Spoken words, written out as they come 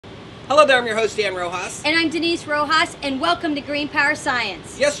Hello there, I'm your host Dan Rojas. And I'm Denise Rojas, and welcome to Green Power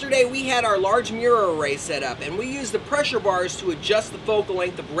Science. Yesterday we had our large mirror array set up, and we used the pressure bars to adjust the focal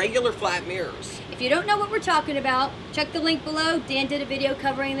length of regular flat mirrors. If you don't know what we're talking about, check the link below. Dan did a video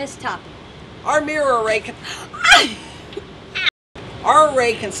covering this topic. Our mirror array Our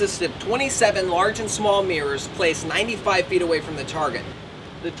array consists of 27 large and small mirrors placed 95 feet away from the target.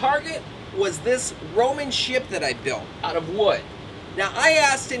 The target was this Roman ship that I built out of wood. Now, I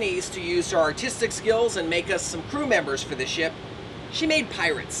asked Denise to use her artistic skills and make us some crew members for the ship. She made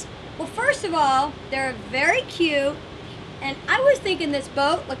pirates. Well, first of all, they're very cute, and I was thinking this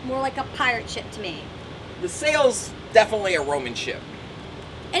boat looked more like a pirate ship to me. The sail's definitely a Roman ship.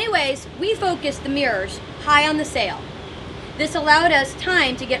 Anyways, we focused the mirrors high on the sail. This allowed us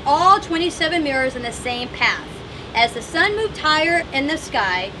time to get all 27 mirrors in the same path. As the sun moved higher in the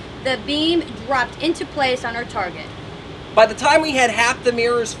sky, the beam dropped into place on our target. By the time we had half the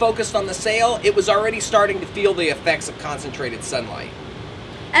mirrors focused on the sail, it was already starting to feel the effects of concentrated sunlight.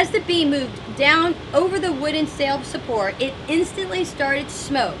 As the beam moved down over the wooden sail support, it instantly started to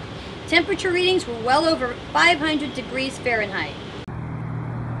smoke. Temperature readings were well over 500 degrees Fahrenheit.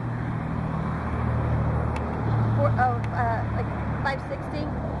 Like 560,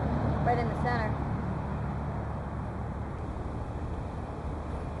 right in the center.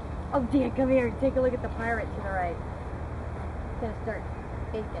 Oh, Dan, come here. Take a look at the pirate to the right. It's going to start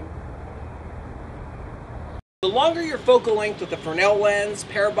baking. The longer your focal length with a Fresnel lens,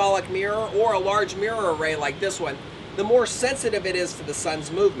 parabolic mirror, or a large mirror array like this one, the more sensitive it is to the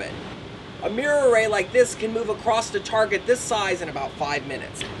sun's movement. A mirror array like this can move across the target this size in about 5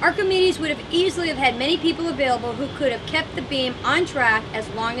 minutes. Archimedes would have easily had many people available who could have kept the beam on track as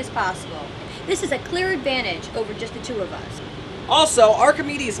long as possible. This is a clear advantage over just the two of us. Also,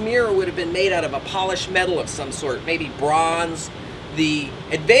 Archimedes' mirror would have been made out of a polished metal of some sort, maybe bronze. The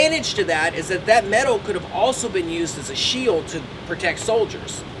advantage to that is that that metal could have also been used as a shield to protect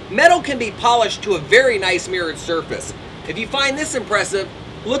soldiers. Metal can be polished to a very nice mirrored surface. If you find this impressive,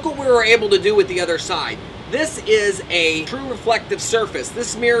 look what we were able to do with the other side. This is a true reflective surface.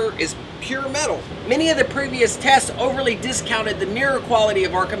 This mirror is pure metal. Many of the previous tests overly discounted the mirror quality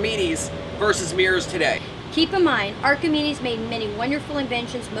of Archimedes versus mirrors today. Keep in mind, Archimedes made many wonderful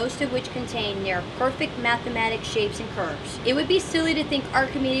inventions, most of which contain near perfect mathematic shapes and curves. It would be silly to think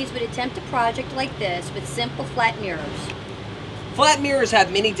Archimedes would attempt a project like this with simple flat mirrors. Flat mirrors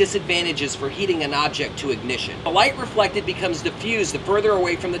have many disadvantages for heating an object to ignition. The light reflected becomes diffused the further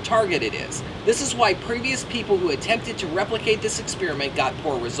away from the target it is. This is why previous people who attempted to replicate this experiment got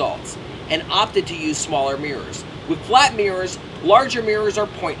poor results and opted to use smaller mirrors. With flat mirrors, larger mirrors are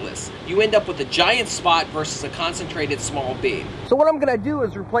pointless. You end up with a giant spot versus a concentrated small beam. So what I'm going to do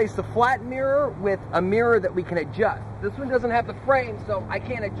is replace the flat mirror with a mirror that we can adjust. This one doesn't have the frame, so I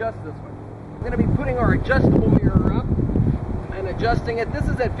can't adjust this one. I'm going to be putting our adjustable mirror up and adjusting it. This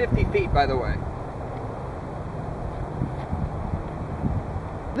is at 50 feet, by the way.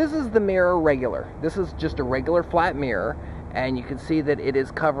 This is the mirror regular. This is just a regular flat mirror, and you can see that it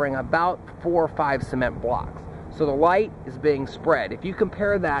is covering about 4 or 5 cement blocks. So the light is being spread. If you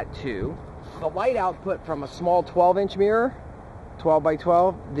compare that to the light output from a small 12-inch mirror, 12 by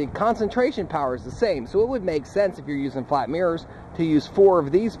 12, the concentration power is the same. So it would make sense if you're using flat mirrors to use 4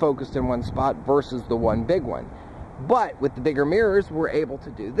 of these focused in one spot versus the one big one. But with the bigger mirrors, we're able to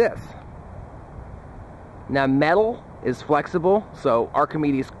do this. Now, metal is flexible, so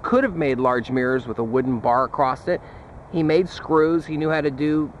Archimedes could have made large mirrors with a wooden bar across it. He made screws, he knew how to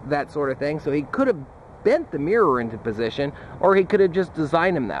do that sort of thing, so he could have bent the mirror into position, or he could have just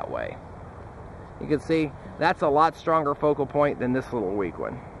designed them that way. You can see that's a lot stronger focal point than this little weak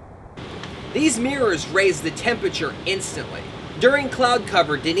one. These mirrors raise the temperature instantly. During cloud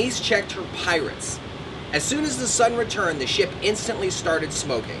cover, Denise checked her pirates. As soon as the sun returned, the ship instantly started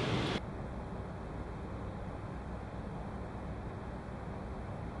smoking.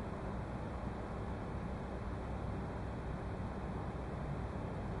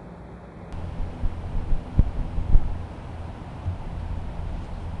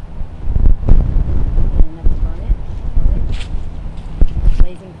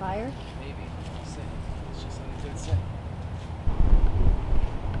 Blazing fire? Maybe. Let's see. It's just like a good thing.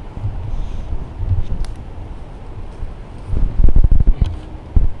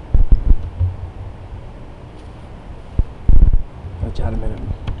 Watch out a minute.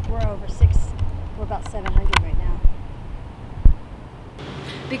 We're about 700 right now.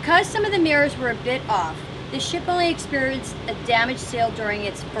 Because some of the mirrors were a bit off, the ship only experienced a damaged sail during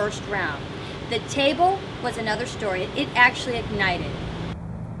its first round. The table was another story. It actually ignited.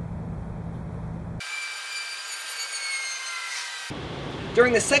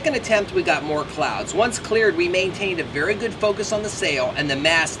 During the second attempt, we got more clouds. Once cleared, we maintained a very good focus on the sail, and the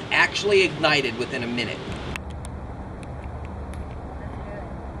mast actually ignited within a minute.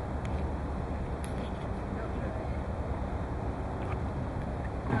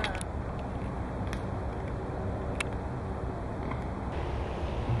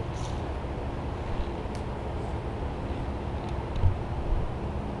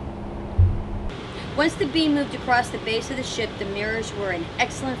 Once the beam moved across the base of the ship, the mirrors were an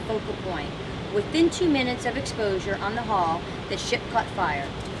excellent focal point. Within 2 minutes of exposure on the hull, the ship caught fire.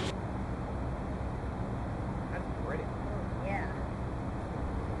 That's pretty. Yeah.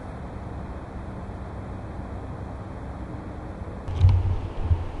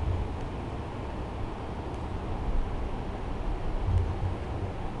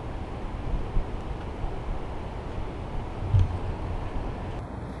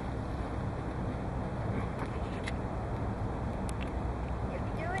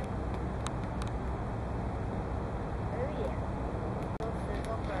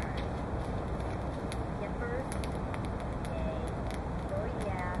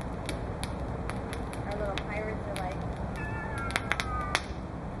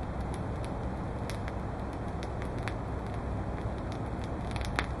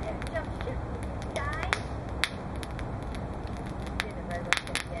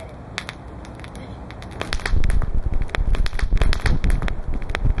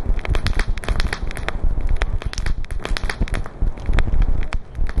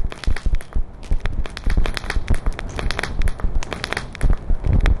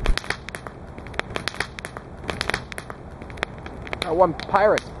 I want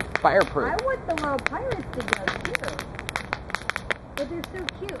pirates, fireproof. I want the little pirates to go too. But they're so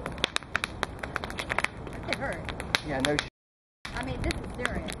cute. It hurt. Yeah, no I mean, this is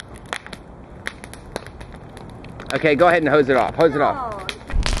serious. Okay, go ahead and hose it off. Hose it off. Oh.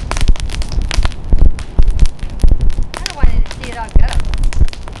 I don't want to see it all go.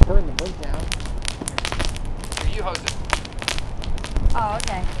 Turn the blink down. Here, you hose it. Oh,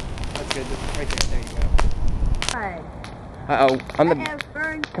 okay. That's good. Just right there. There you go. Alright. Uh-oh. On the...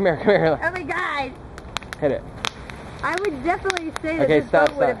 Burn. Come here. Oh my god. Hit it. I would definitely say that Okay, this stop,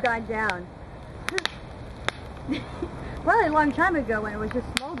 boat would have stop. gone down. Probably a long time ago when it was just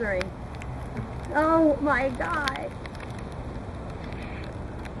smoldering. Oh my god.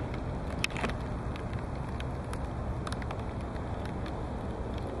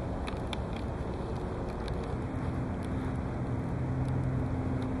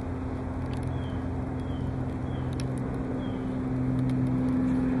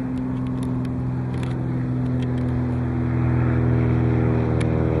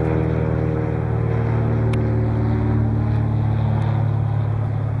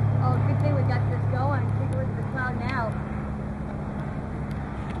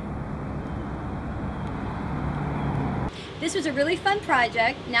 This was a really fun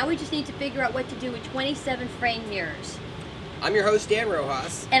project. Now we just need to figure out what to do with 27 frame mirrors. I'm your host, Dan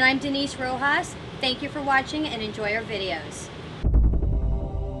Rojas. And I'm Denise Rojas. Thank you for watching and enjoy our videos.